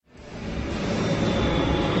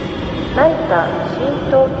成田新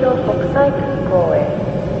東京国際空港へ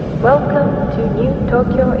Welcome to New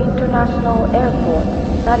Tokyo International Airport,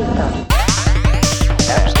 Narita.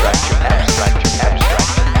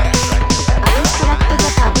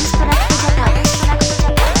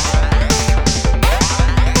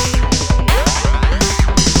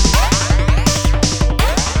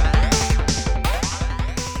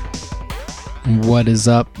 What is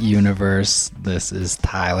up, universe? This is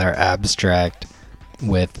Tyler Abstract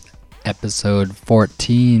with episode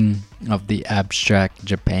 14 of the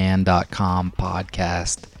AbstractJapan.com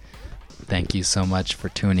podcast. Thank you so much for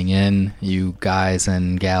tuning in. You guys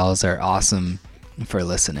and gals are awesome for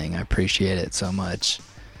listening. I appreciate it so much.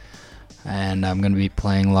 And I'm going to be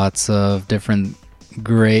playing lots of different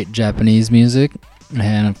great Japanese music.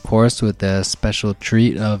 And of course, with a special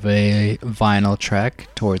treat of a vinyl track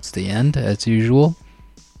towards the end, as usual.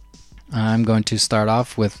 I'm going to start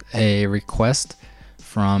off with a request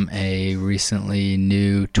from a recently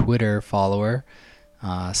new Twitter follower,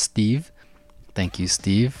 Steve. Thank you,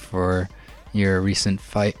 Steve, for your recent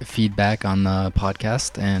feedback on the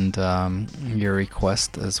podcast and your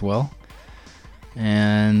request as well.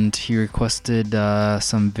 And he requested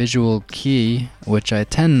some visual kei, which I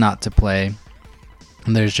tend not to play.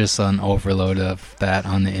 There's just an overload of that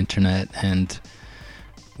on the internet, and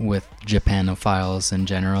with Japanophiles in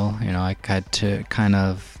general, you know, I had to kind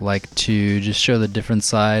of like to just show the different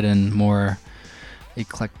side and more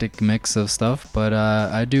eclectic mix of stuff, but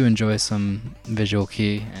I do enjoy some visual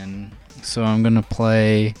kei, and so I'm gonna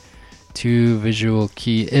play two visual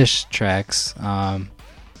kei-ish tracks.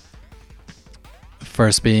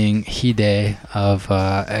 First being Hide of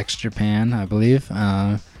X Japan, I believe.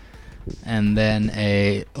 And then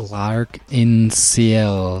a Lark in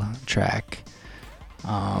Ciel track.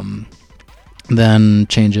 Then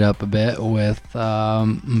change it up a bit with a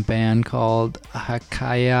band called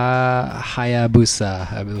Hakaya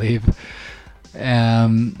Hayabusa, I believe.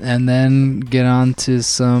 And then get on to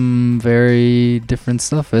some very different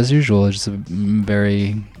stuff as usual. Just a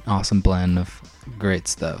very awesome blend of great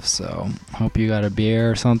stuff. So hope you got a beer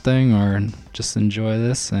or something, or just enjoy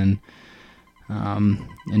this and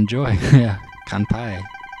enjoy. Yeah, kanpai.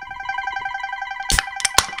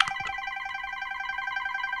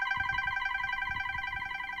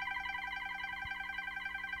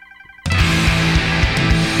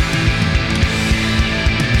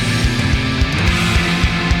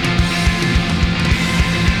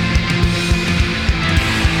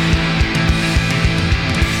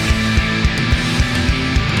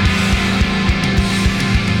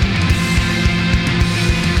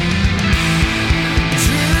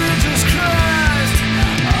 Jesus Christ,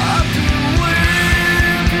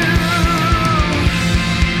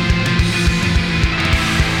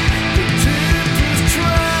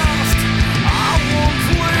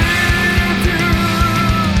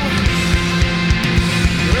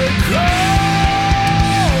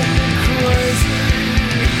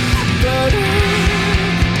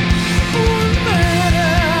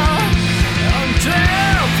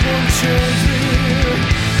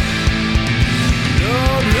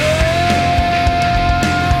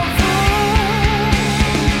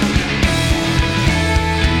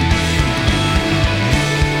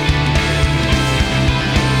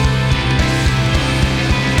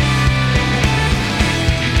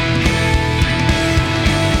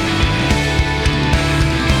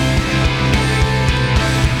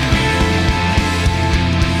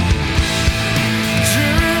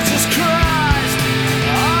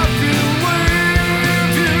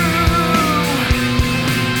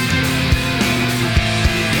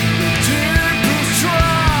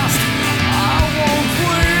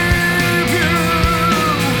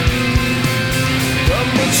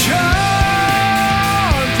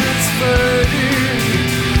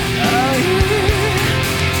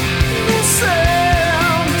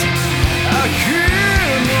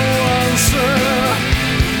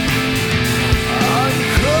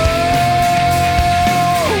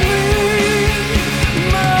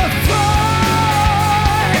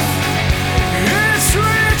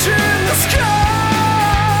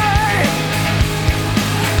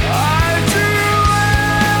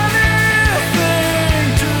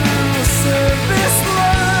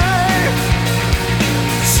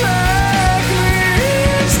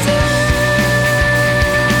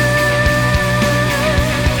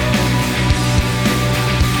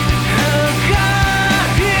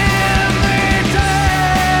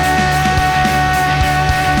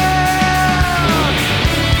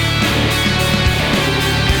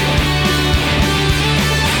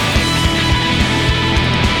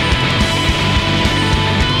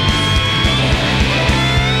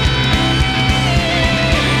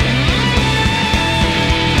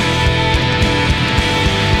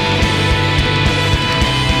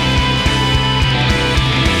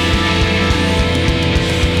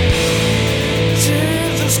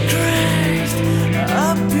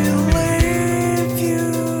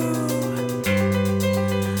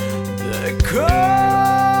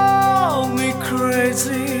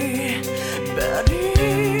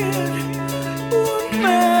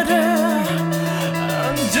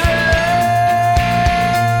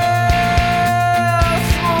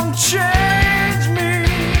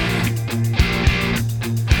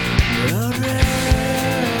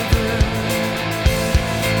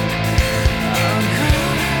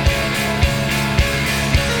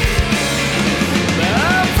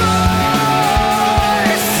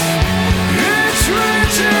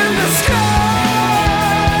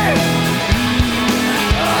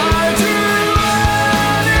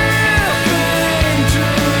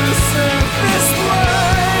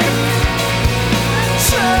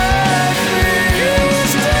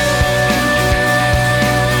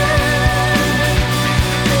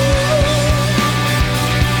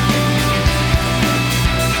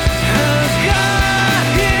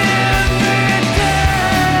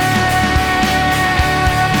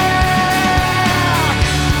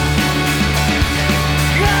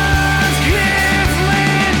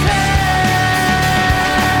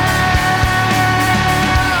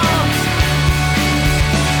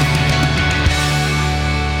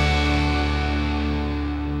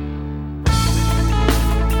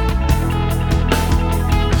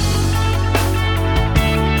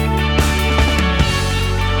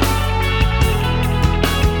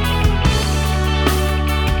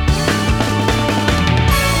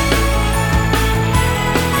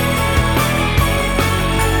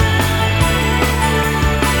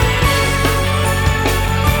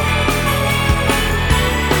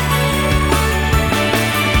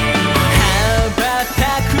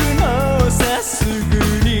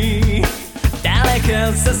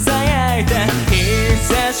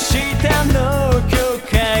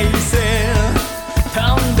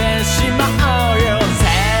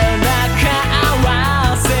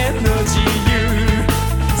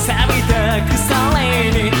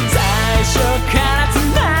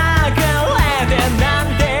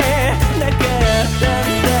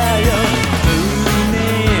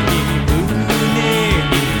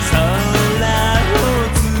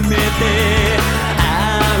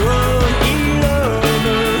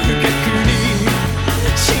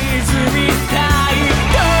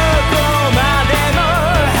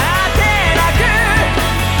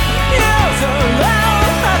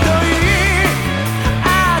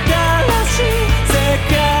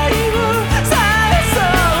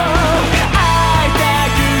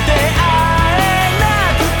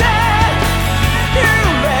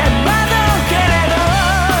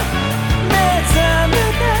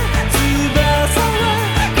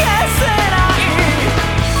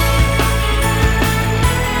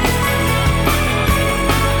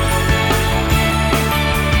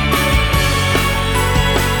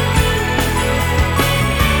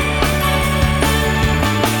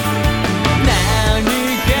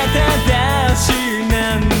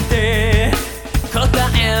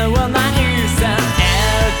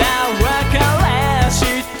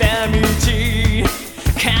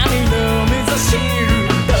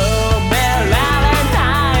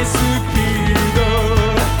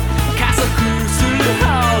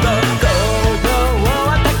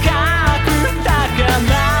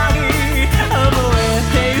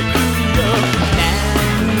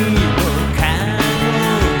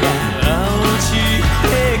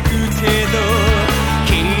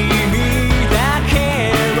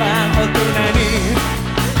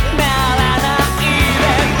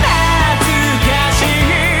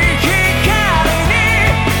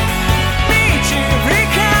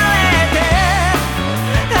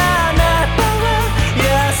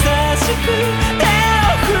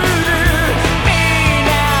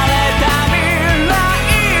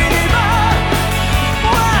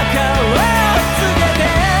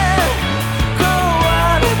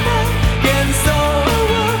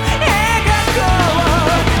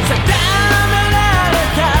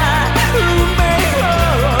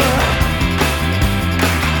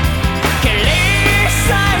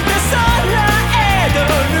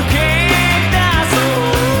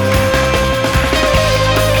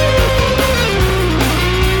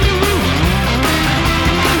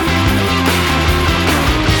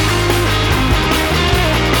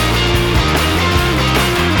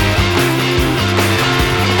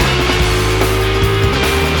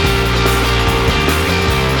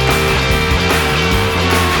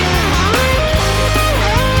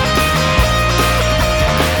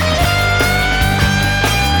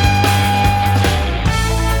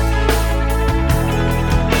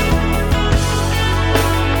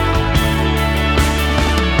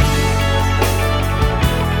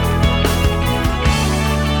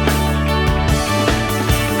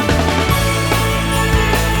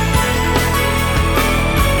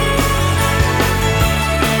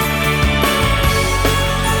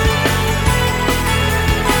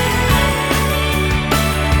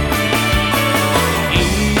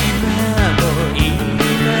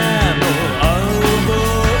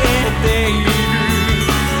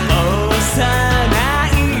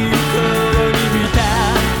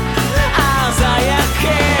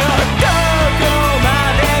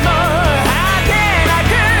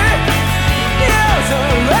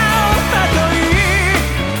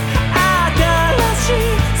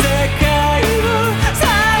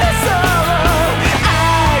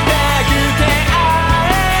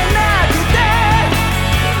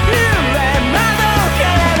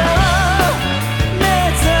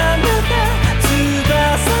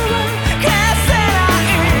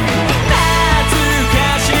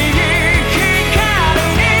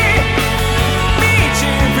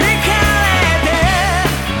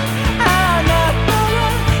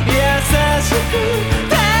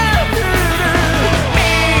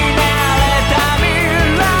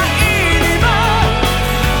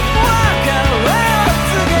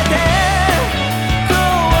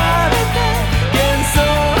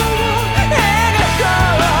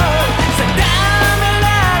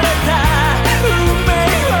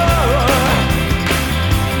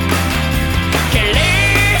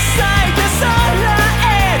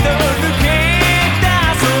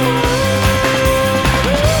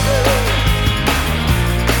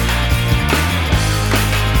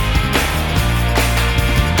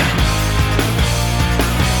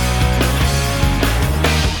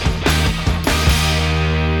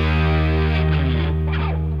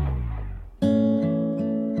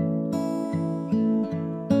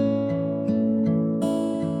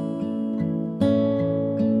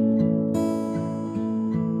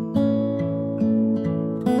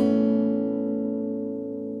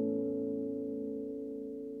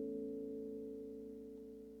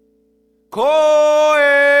 声を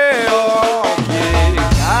聞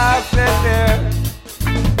かせ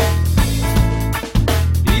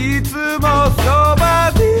ていつもそば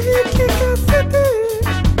で聞かせて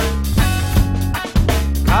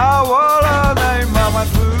変わらないままず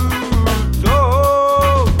っ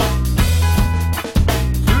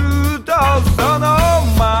とその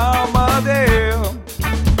ままで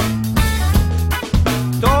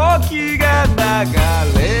時が流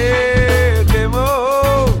れても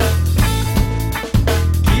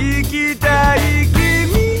聞きたい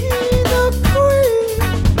君の声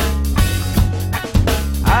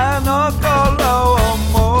あの頃を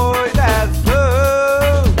思い出す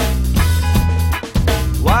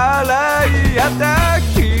笑い合った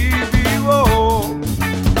日々を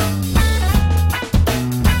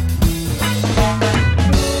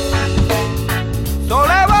それ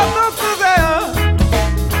は突然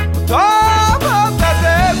と思ったけ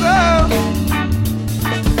ど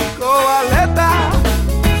壊れた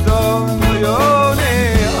そのように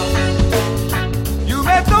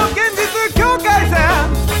夢と現実境界線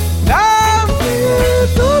なんて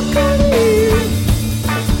どこに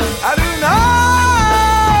あるの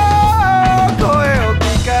声を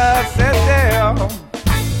聞かせてよ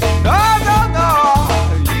どうぞの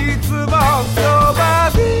いつもそば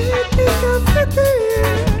で聞かせて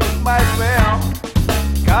My friend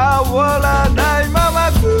変わらないま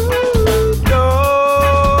まずっと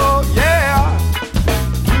Yeah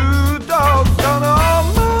ずっとそのま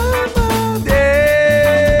まで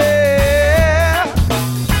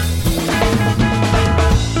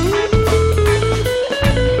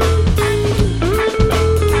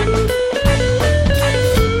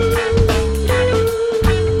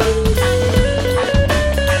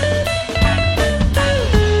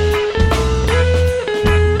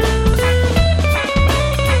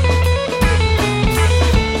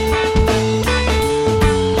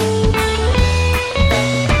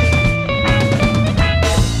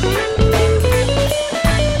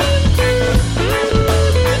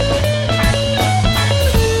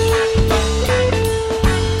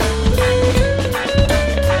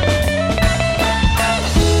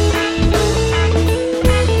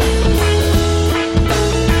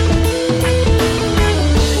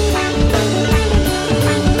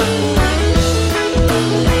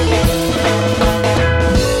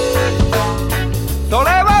それ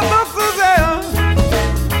は突然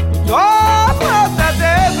と思ったけ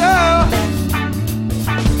ど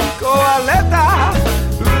壊れた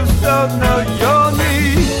嘘のように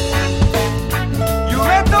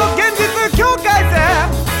夢と現実境界線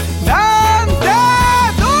なんて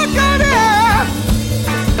どこに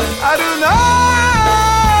あるの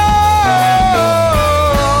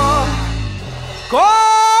声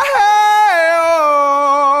を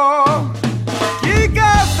聞か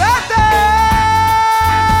せて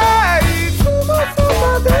いつもそ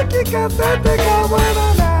ばで聞かせて変わら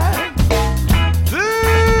ないずっ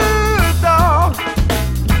と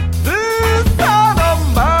その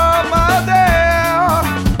ままで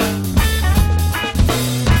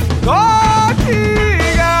時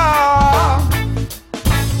が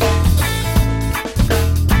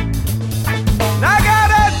流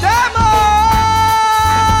れても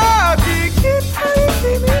聞きたい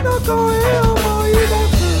君の声を思い出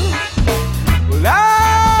す笑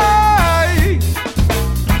い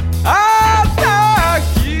あった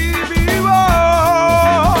日々を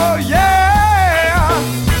Yeah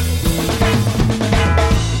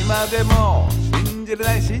今でも信じれ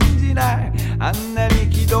ない信じないあんなに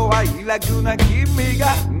喜怒哀楽な君が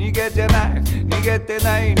逃げてない逃げて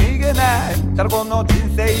ない逃げないただこの人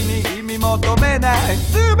生に意味求めない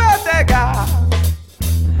全てが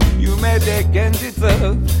夢で現実全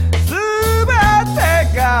て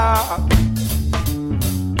が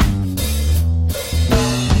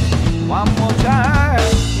One more time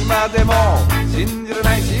今でも信じれ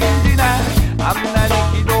ない信じないあんなに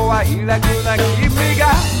喜怒哀楽な君が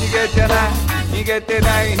逃げてない逃げて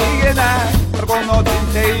ない逃げないこの人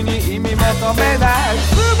生に意味求めない全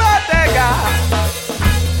てが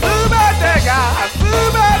全てが全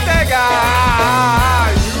てが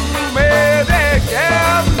夢で現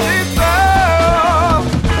実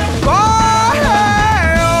声を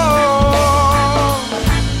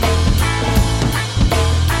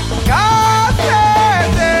聞かせ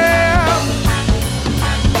て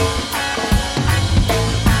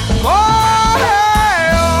声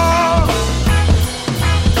を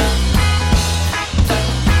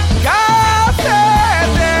聞かせ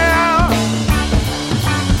て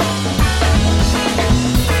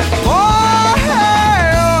声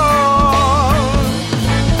を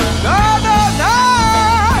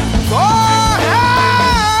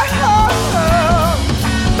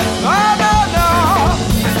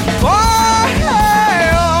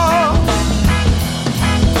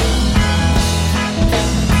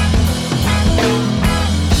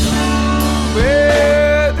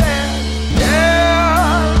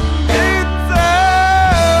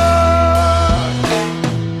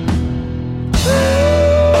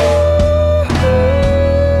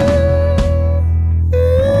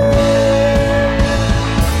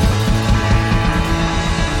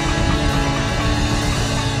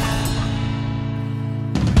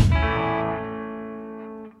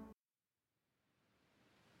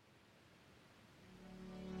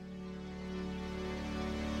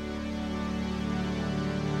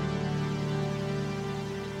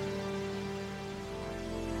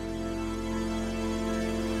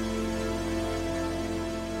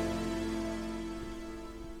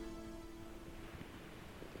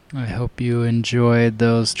I hope you enjoyed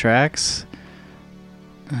those tracks.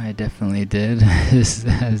 I definitely did,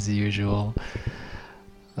 as usual.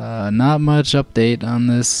 Not much update on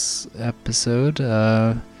this episode.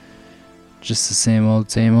 Just the same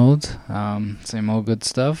old, same old good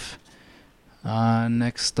stuff.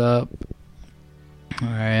 Next up,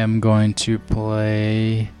 I am going to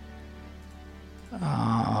play.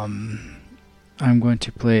 I'm going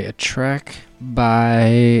to play a track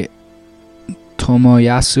by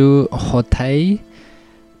Tomoyasu Hotei,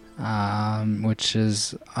 which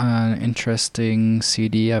is an interesting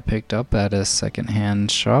CD I picked up at a secondhand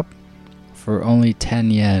shop for only 10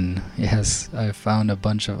 yen. Yes, I found a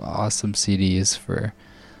bunch of awesome CDs for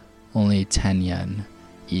only 10 yen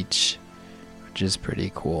each, which is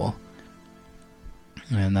pretty cool.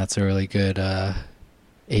 And that's a really good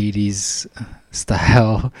 80s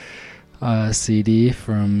style CD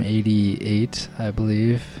from 88, I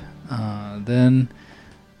believe. Then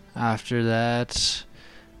after that,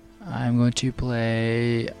 I'm going to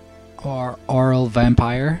play Aural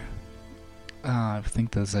Vampire. I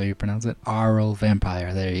think that's how you pronounce it. Aural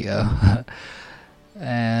Vampire. There you go.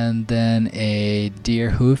 And then a Deer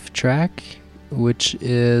Hoof track, which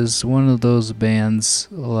is one of those bands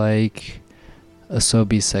like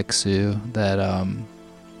Asobi Sexu that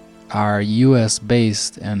are US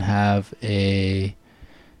based and have a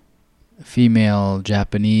female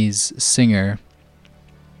Japanese singer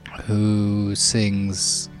who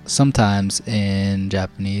sings sometimes in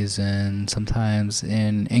Japanese and sometimes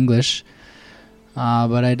in English,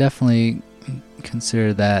 but I definitely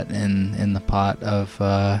consider that in the pot of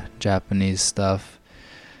Japanese stuff,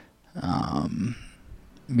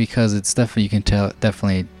 because it's definitely, you can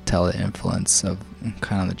definitely tell the influence of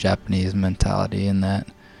kind of the Japanese mentality in that.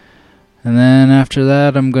 And then after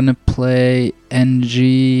that, I'm gonna play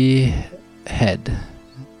NG Head,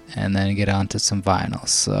 and then get on to some vinyls.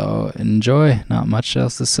 So enjoy. Not much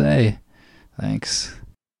else to say. Thanks.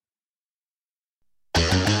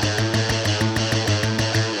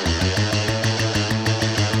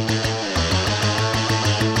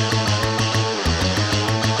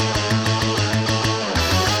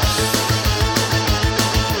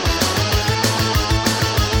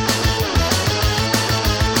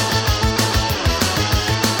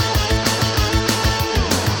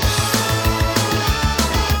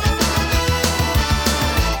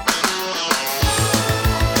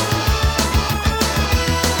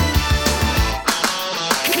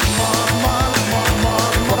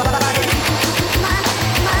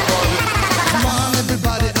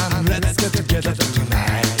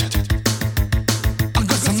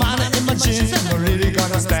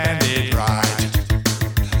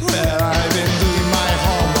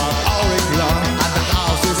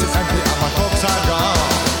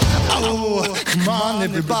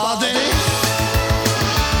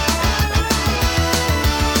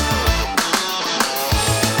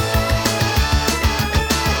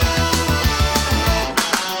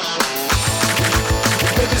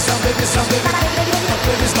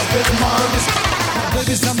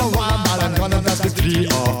 Baby's number one, but I'm gonna dance with 3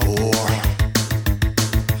 or 4.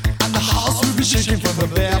 And the house will be shaking from the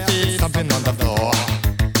bare feet, stomping on the floor.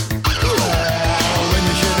 When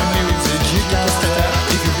you hear the music, you can't stare.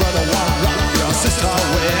 If you brother want rock, your sister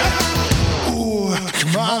will. Ooh,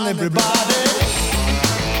 come on everybody.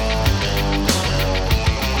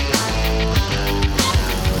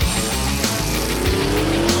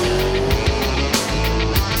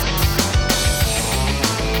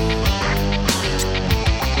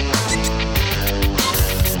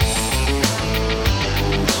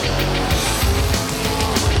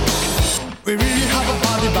 We really have a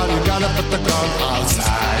party, but we gotta put the gun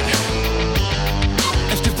outside.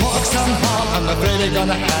 If the pork's some pop, I'm afraid they're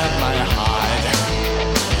gonna have my hide.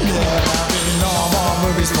 There'll be no more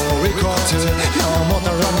movies for a week or 2. No more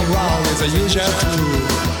than running around with the usual crew.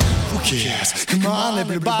 Who cares? Come on,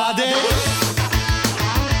 everybody.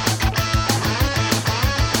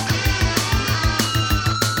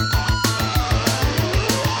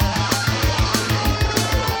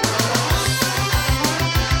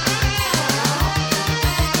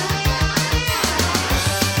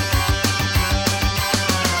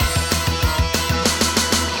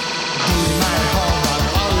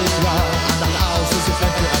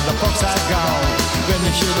 When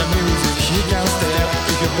you hear the music, you can't stare.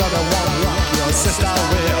 If your brother won't rock, your sister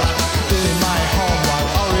will. Be my home while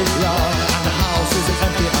all is wrong, and the house is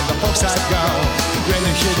empty and the folks are gone. When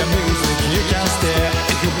you hear the music, you can't stare.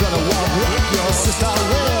 If your brother won't rock, your sister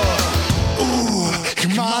will. Ooh,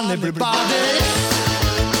 come on everybody.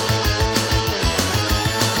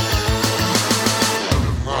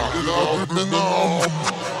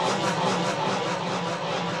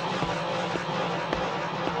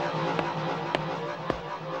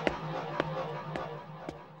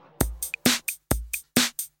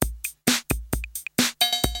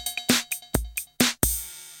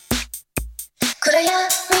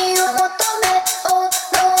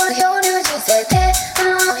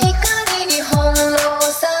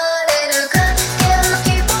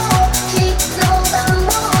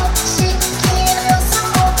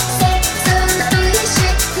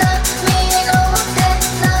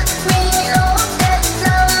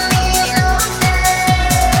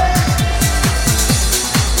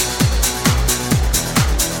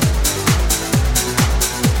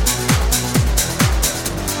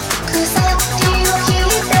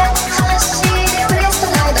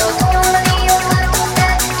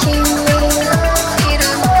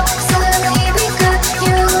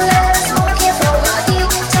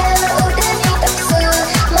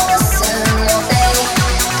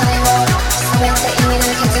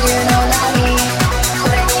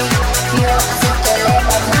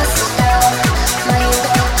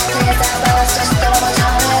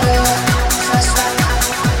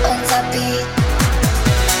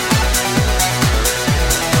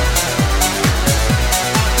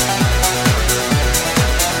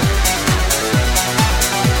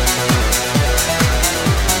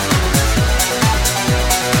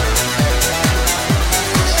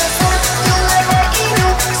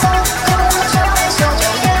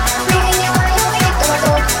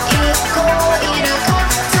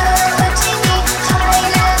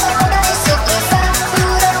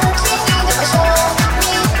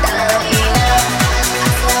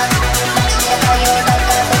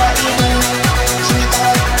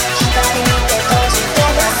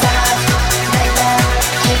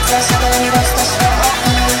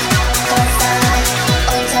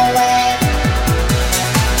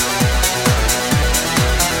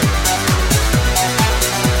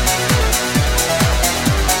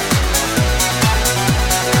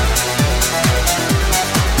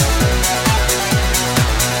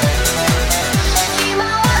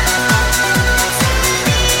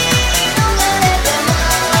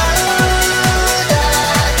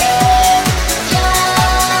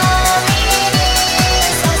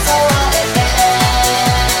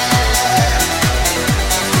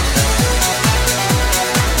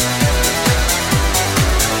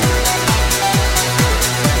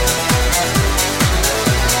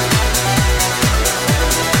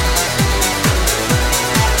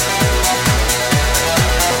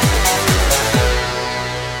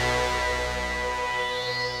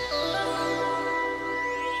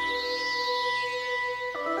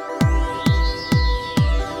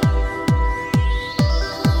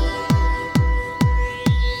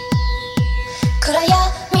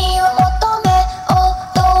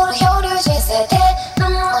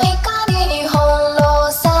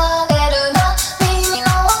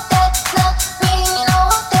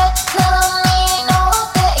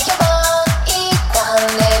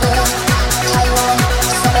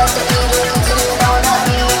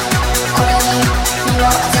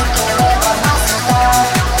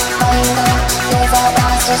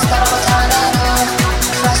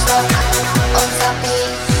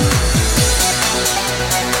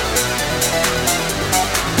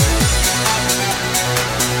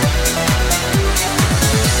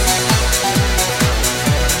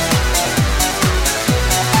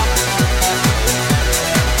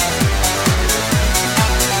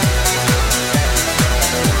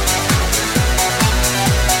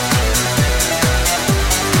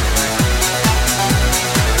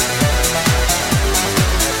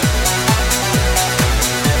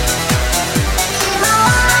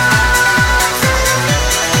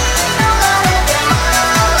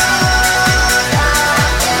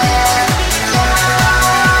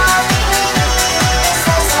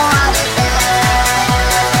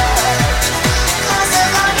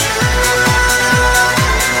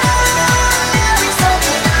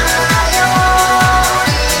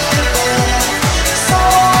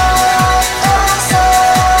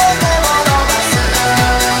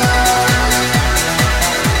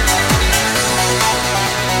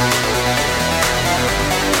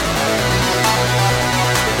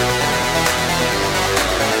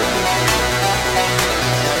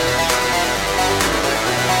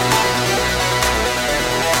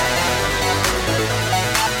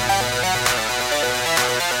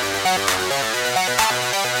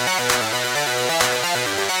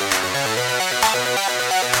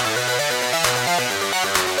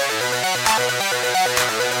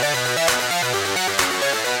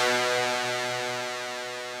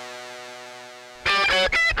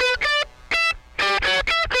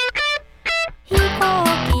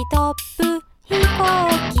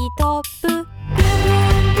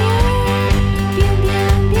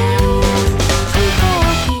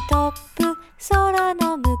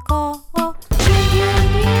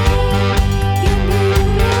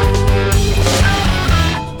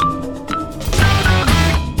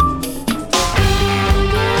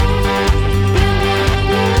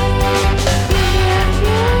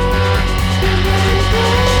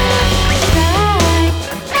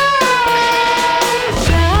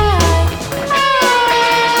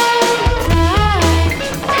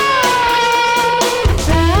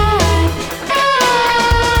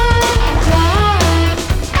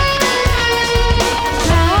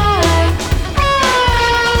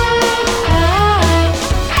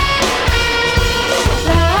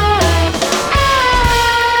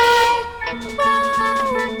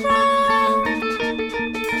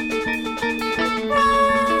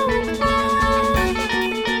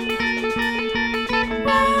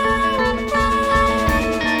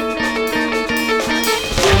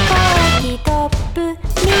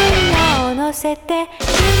 せてビュ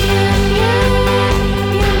ンビュンビュ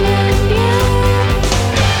ンビュンビュンビュン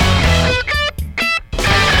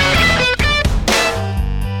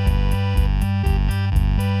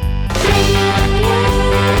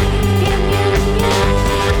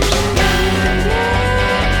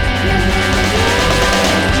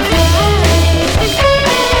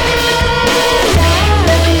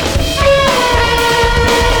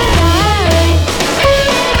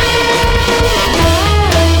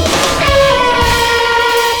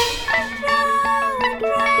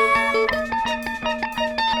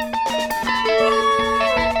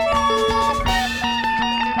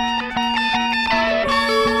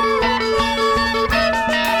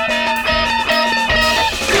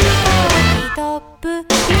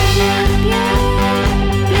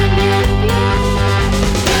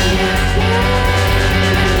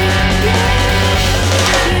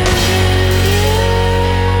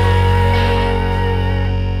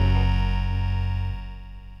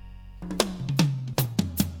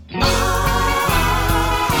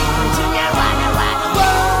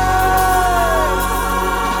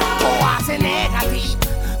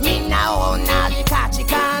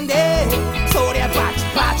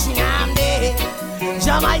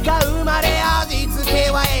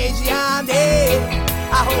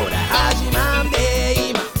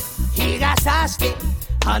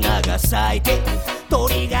花が咲いて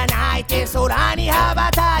鳥が鳴いて空に羽ば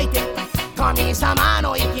たいて神様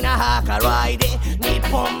の粋な計らいで日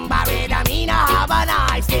本バレだ皆ハバ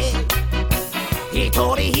ナイスデ一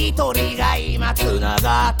人一人が今つな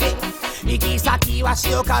がって行き先は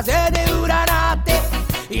潮風で占って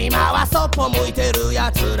今はそっぽ向いてるや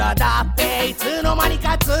つらだっていつの間に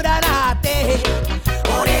か連なって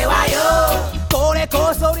俺はよこれ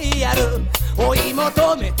こそリアル追い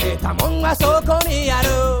求めてたもんはそこにある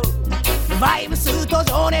バイブスと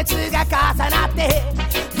情熱が重なって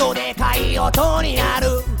どでかい音にな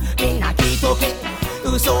るみんな聞いとけ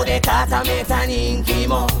嘘で固めた人気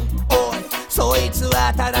もおいそいつ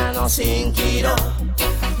はただの蜃気楼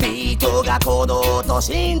ビートが鼓動と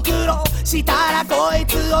シンクロしたらこい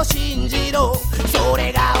つを信じろそ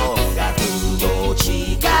れが音楽の力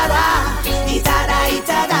いただい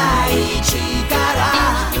た大力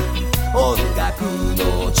音楽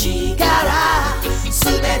の力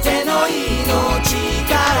すべての命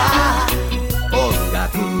から音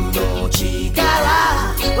楽の力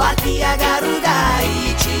湧き上がる大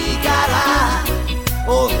力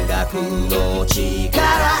音楽の力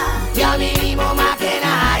闇にも負け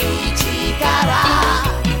ない力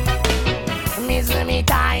水み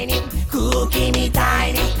たいに空気みた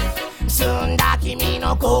いに澄んだ君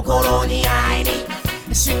の心に会いに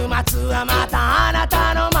週末はまたあな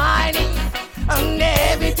たの前に And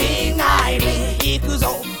everything I be 行くぞ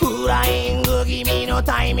フライング気味の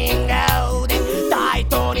タイミングでタイ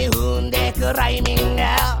トに踏んでクライミング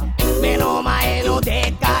目の前の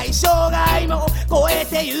でっかい障害も越え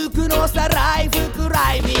てゆくのさライフク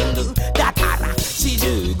ライミングだから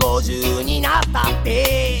40、50になったっ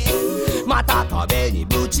てまた壁に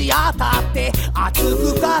ぶち当たって熱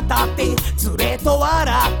く語って連れと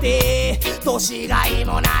笑って年がい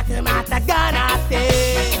もなくまたがなって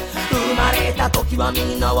生まれた時は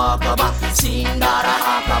みんな若葉死んだら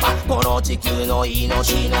墓場この地球の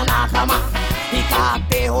命の仲間光っ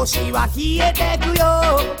て星は消えてく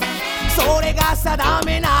よそれが定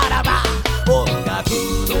めならば音楽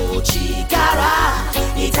の力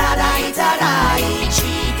いただいた大力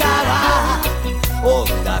音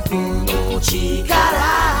楽の力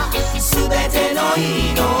すべての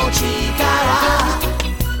命から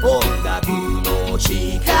音楽の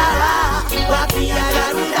力湧き上が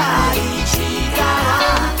る大力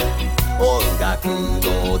音楽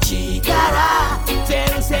の力全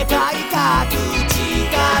世界各地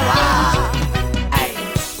から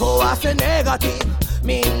壊せネガティブ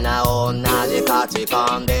みんな同じ価値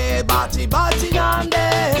観でバチバチなんで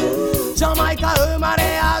ジャマイカ生ま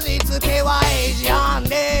れ味付けはエイジアン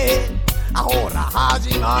でほら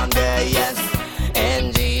始まんで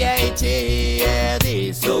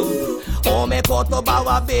YesNGHEAD そう褒め言葉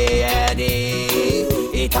は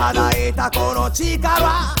BAD いただいたこの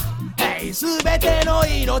力すべての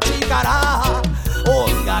命から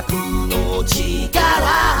音楽の力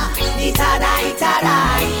いただいた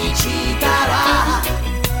大力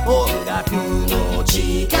音楽の力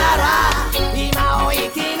今を生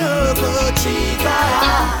き抜く力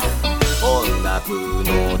音楽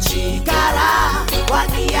の力湧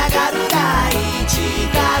き上がる大力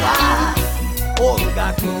音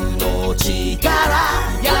楽の力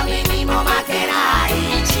闇にも負けない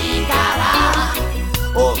力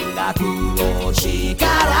音楽の力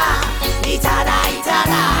いただいた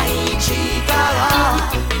大力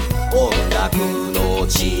音楽の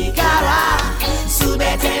力す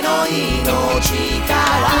べての命か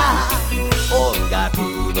ら音楽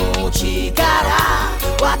の力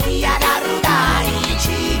湧き上がる大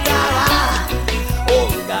地から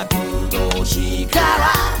音楽の力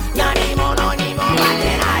何者にも負け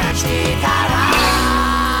ない力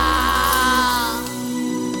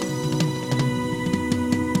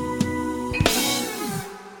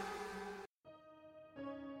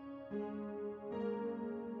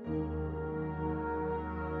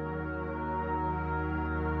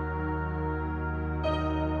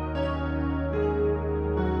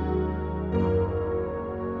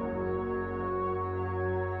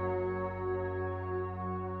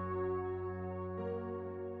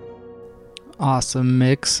Awesome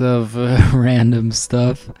mix of random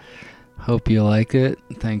stuff. Hope you like it.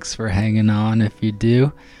 Thanks for hanging on if you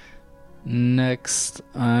do. Next,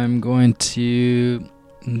 I'm going to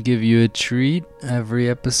give you a treat every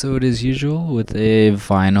episode as usual with a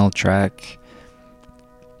vinyl track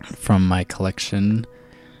from my collection.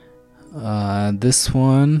 This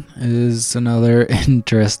one is another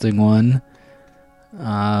interesting one.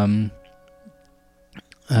 From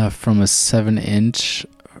a 7-inch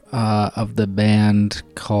of the band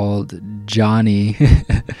called Johnny.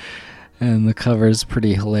 And the cover is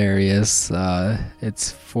pretty hilarious.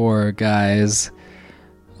 It's 4 guys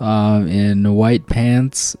in white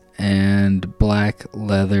pants and black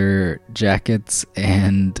leather jackets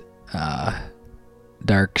and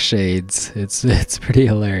dark shades. It's pretty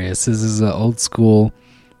hilarious. This is an old school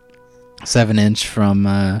 7-inch from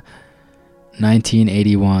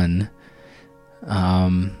 1981.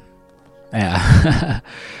 Yeah.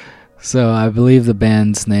 So I believe the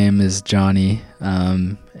band's name is Johnny,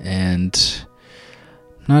 and I'm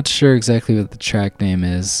not sure exactly what the track name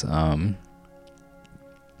is. On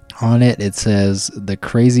it says The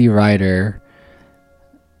Crazy Rider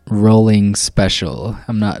Rolling Special.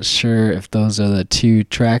 I'm not sure if those are the 2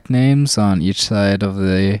 track names on each side of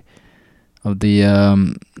the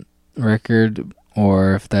record,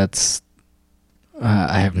 or if that's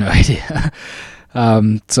I have no idea.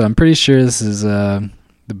 So I'm pretty sure this is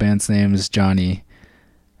the band's name is Johnny,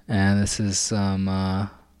 and this is some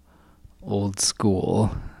old school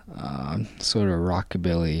sort of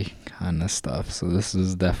rockabilly kind of stuff. So this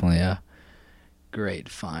is definitely a great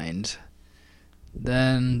find.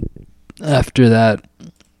 Then after that,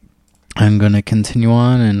 I'm gonna continue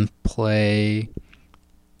on and play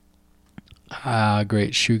a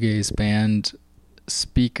great shoegaze band,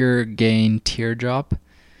 Speaker Gain Teardrop,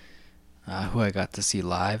 who I got to see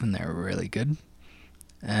live, and they were really good.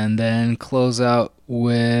 And then close out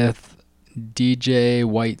with DJ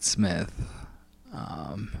Whitesmith,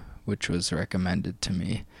 which was recommended to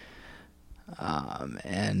me.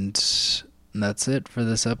 And that's it for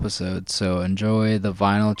this episode. So enjoy the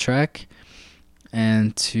vinyl track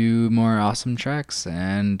and 2 more awesome tracks,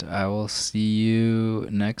 and I will see you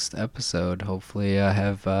next episode. Hopefully I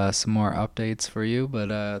have some more updates for you,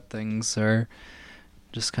 but things are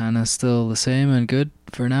just kind of still the same and good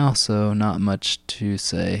for now, so not much to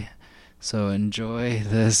say. So enjoy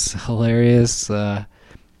this hilarious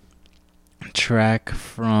track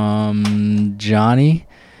from Johnny,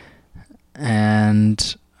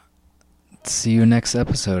 and see you next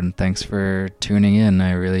episode. And thanks for tuning in.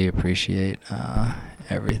 I really appreciate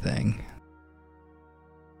everything.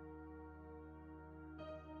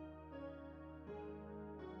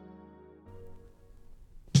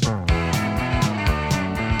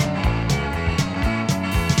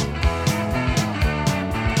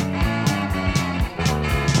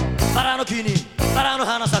バラの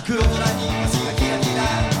花咲く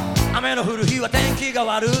雨の降る日は天気が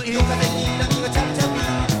悪い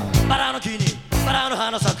バラの木にバラの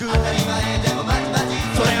花咲くそれが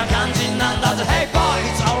肝心なんだぜ Hey boy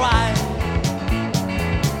it's alright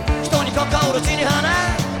人に心地に花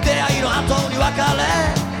出会いの後に別れ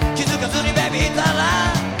気づかずにベビーた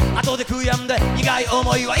ら後で悔やんで苦い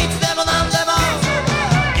思いはいつでも何でも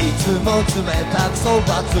いつも冷たくそ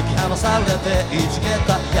ば突き放されていじけ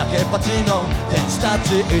た焼けっぱちの天使た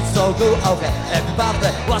ち It's so good okay everybody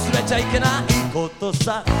忘れちゃいけないこと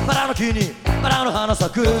さバラの木にバラの花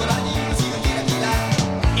咲く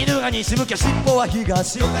犬が西向きゃ尻尾は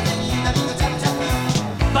東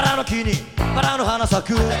バラの木にバラの花咲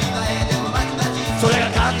くそれが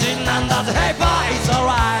肝心なんだぜ Hey boy it's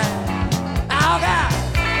alright okay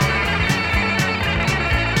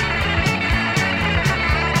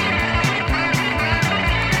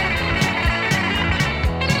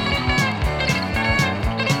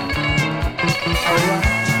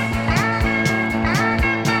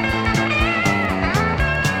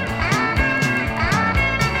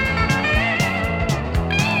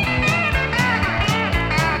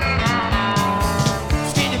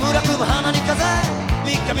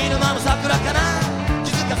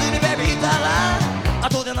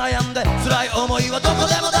後で悩んで辛い思いはどこ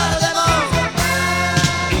でも誰でも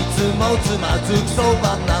いつもつまずきそう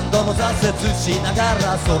ば何度も挫折しなが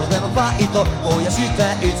らそれでもファイト燃やして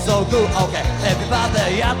It's so good OK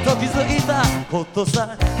Everybody やっと気づいたこと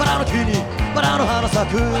さバラの木にバラの花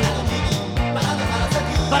咲く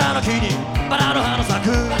バラの木にバラの花咲く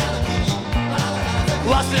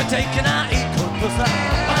忘れちゃいけないことさ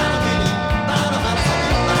バラの木にバラの花咲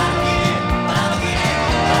くバラの木にバラの木に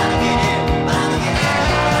バラの木にバラの木に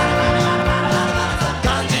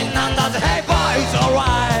肝心なんだぜ Hey boy it's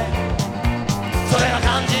alright それが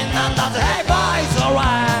肝心なんだぜ Hey boy it's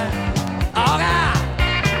alright Oh God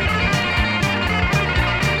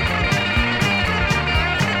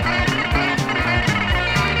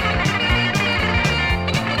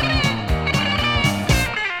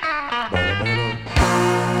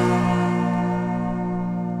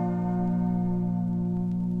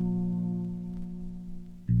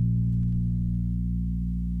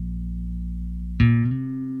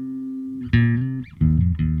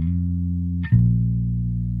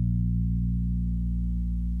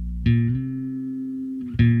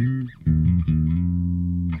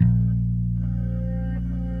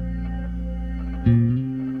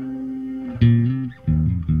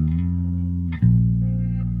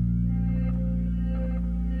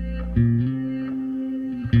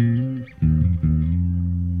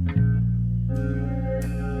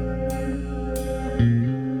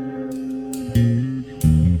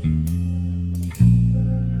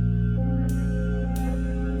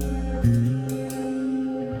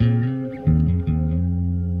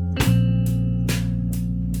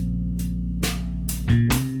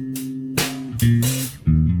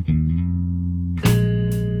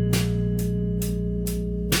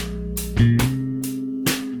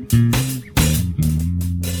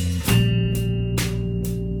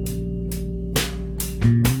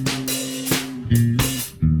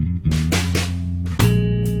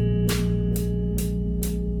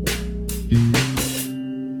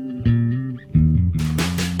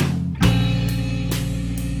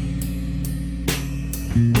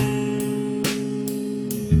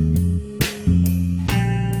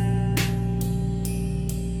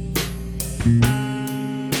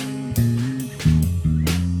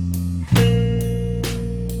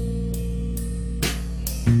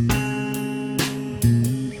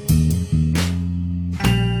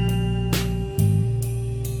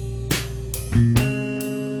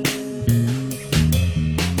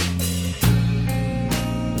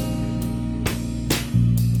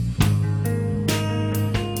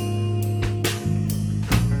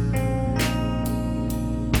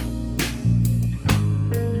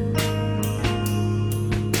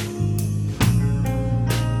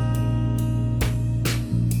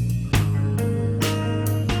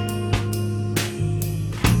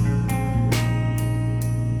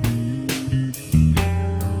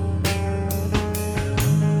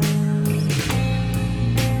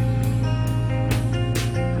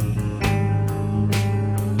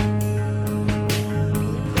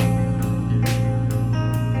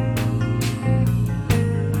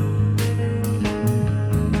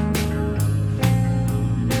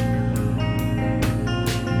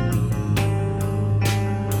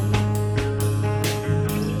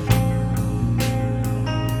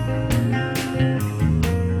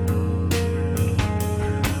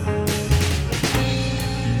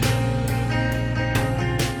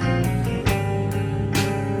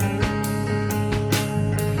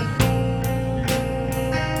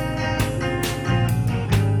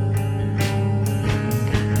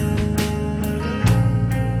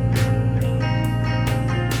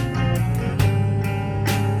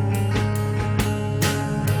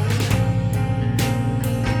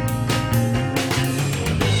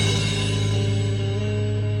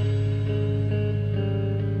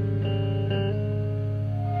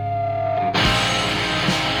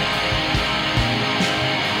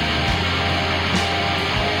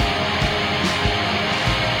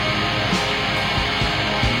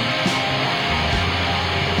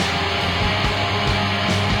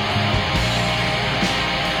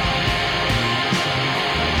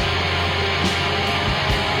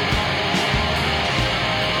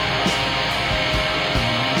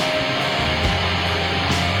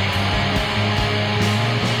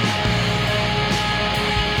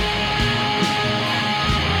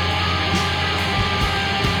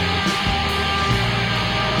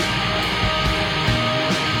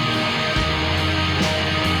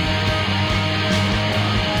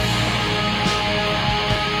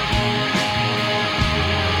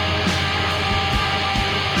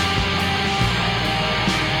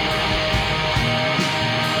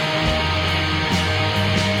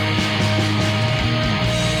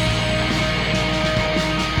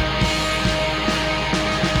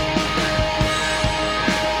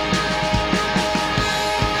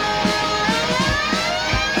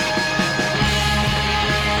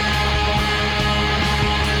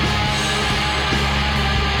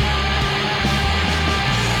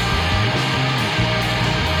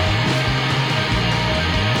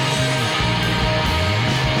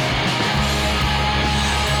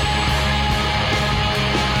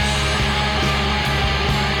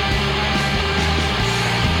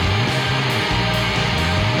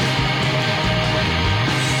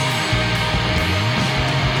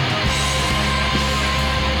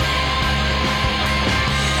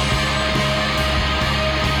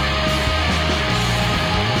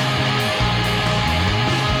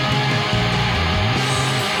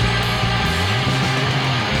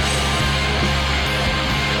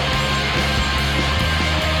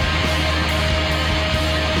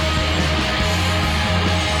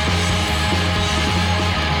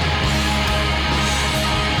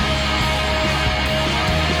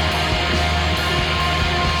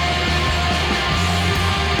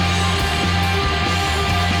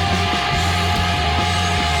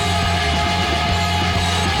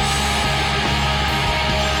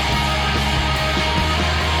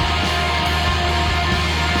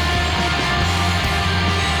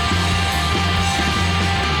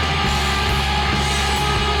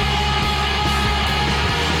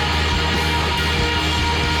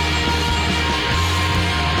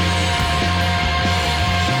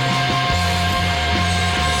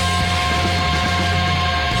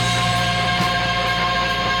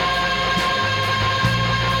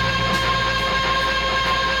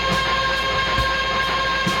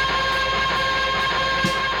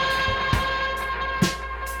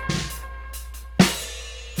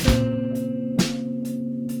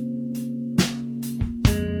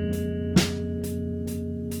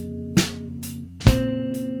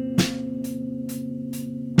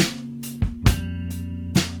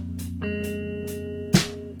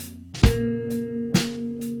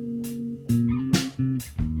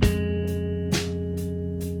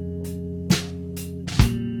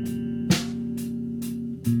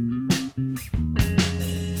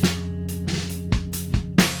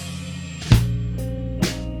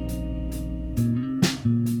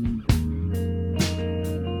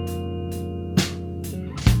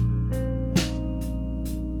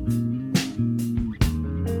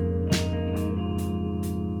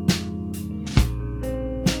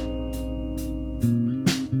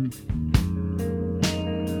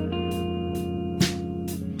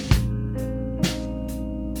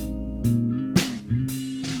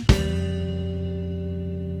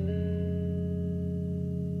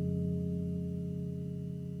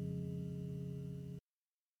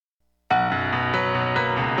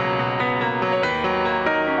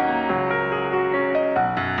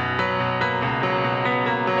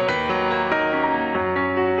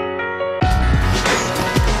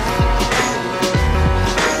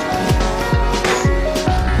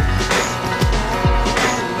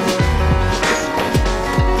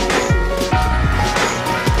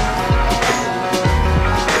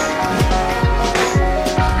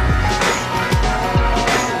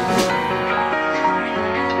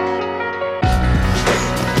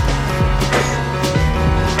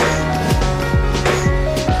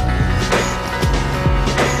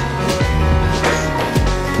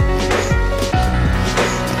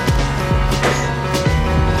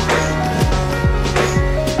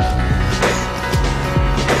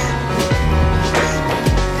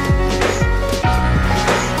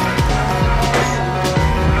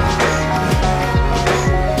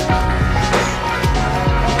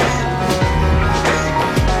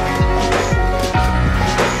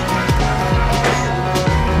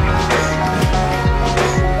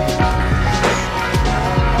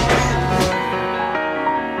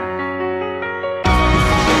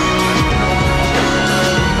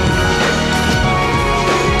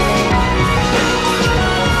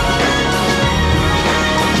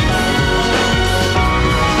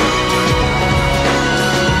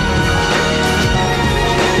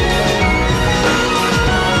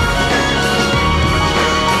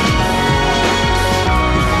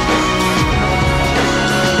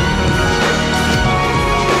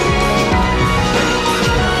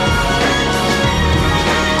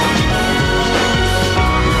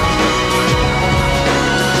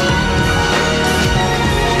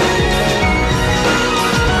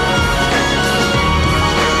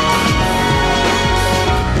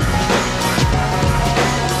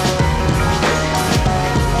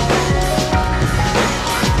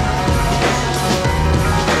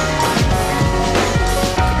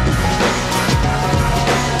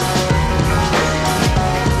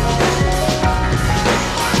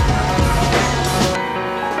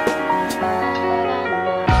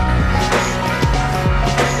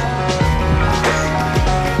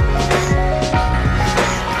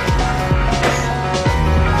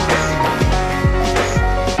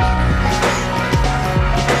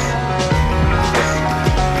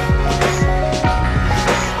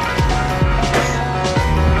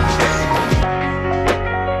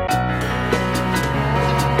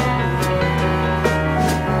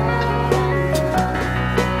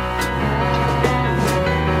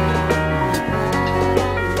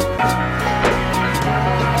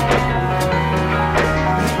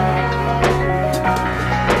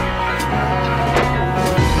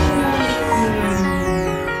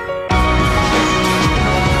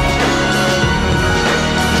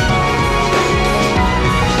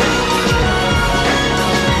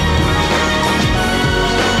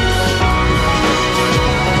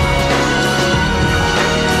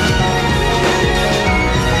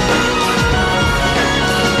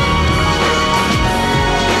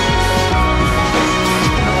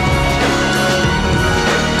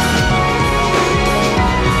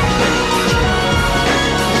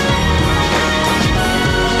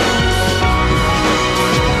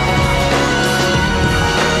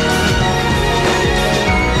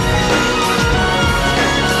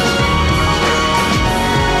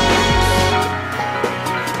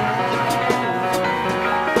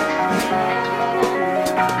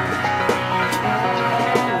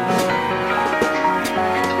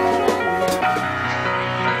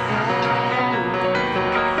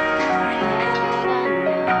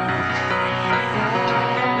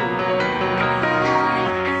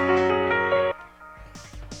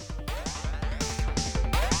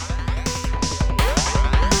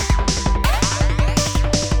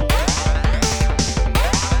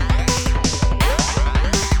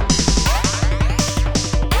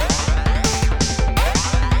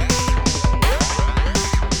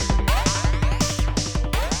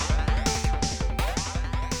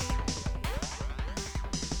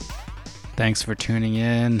Thanks for tuning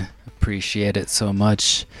in. Appreciate it so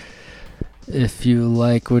much. If you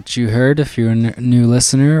like what you heard, if you're a new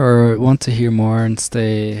listener or want to hear more and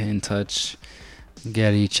stay in touch,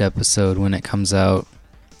 get each episode when it comes out,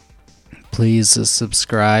 please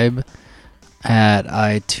subscribe at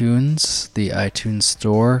iTunes, the iTunes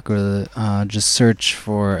store. Go to just search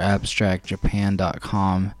for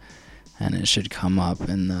abstractjapan.com and it should come up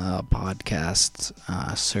in the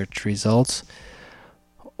podcast search results.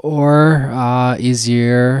 Or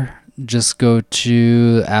easier, just go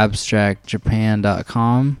to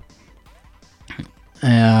abstractjapan.com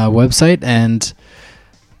website, and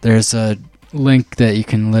there's a link that you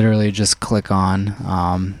can literally just click on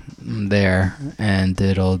there, and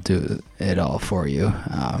it'll do it all for you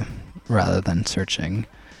rather than searching.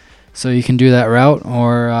 So you can do that route,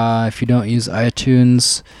 or if you don't use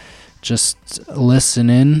iTunes, just listen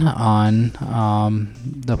in on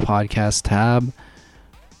the podcast tab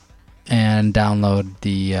and download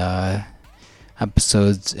the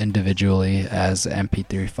episodes individually as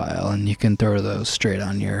MP3 file, and you can throw those straight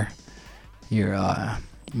on your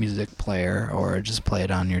music player, or just play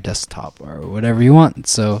it on your desktop or whatever you want.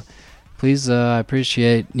 So please, I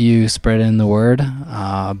appreciate you spreading the word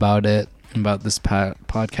about it, about this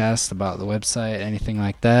podcast, about the website, anything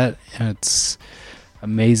like that. It's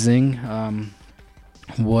amazing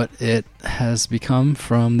what it has become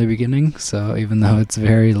from the beginning. So even though it's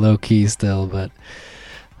very low key still, but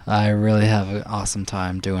I really have an awesome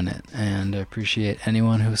time doing it, and I appreciate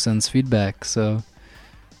anyone who sends feedback. So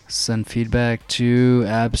send feedback to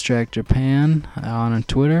Abstract Japan on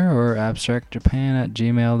Twitter or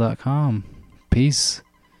abstractjapan@gmail.com. Peace.